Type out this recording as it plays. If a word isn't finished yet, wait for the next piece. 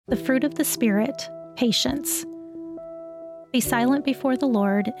The fruit of the Spirit, patience. Be silent before the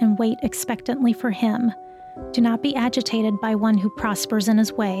Lord and wait expectantly for Him. Do not be agitated by one who prospers in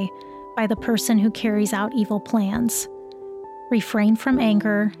his way, by the person who carries out evil plans. Refrain from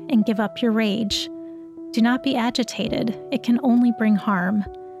anger and give up your rage. Do not be agitated, it can only bring harm.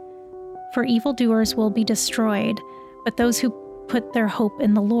 For evildoers will be destroyed, but those who put their hope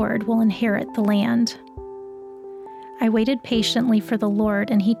in the Lord will inherit the land. I waited patiently for the Lord,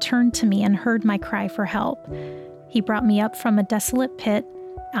 and He turned to me and heard my cry for help. He brought me up from a desolate pit,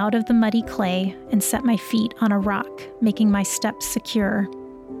 out of the muddy clay, and set my feet on a rock, making my steps secure.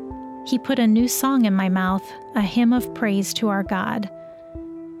 He put a new song in my mouth, a hymn of praise to our God.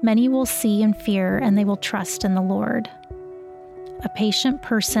 Many will see and fear, and they will trust in the Lord. A patient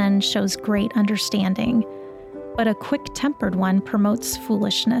person shows great understanding, but a quick-tempered one promotes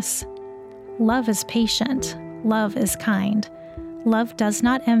foolishness. Love is patient. Love is kind. Love does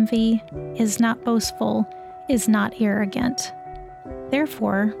not envy, is not boastful, is not arrogant.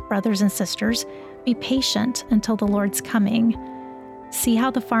 Therefore, brothers and sisters, be patient until the Lord's coming. See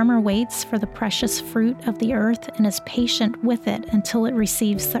how the farmer waits for the precious fruit of the earth and is patient with it until it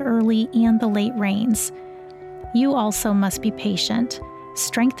receives the early and the late rains. You also must be patient.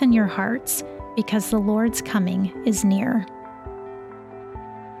 Strengthen your hearts, because the Lord's coming is near.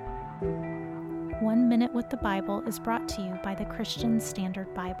 1 Minute with the Bible is brought to you by the Christian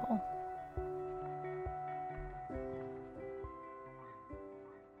Standard Bible.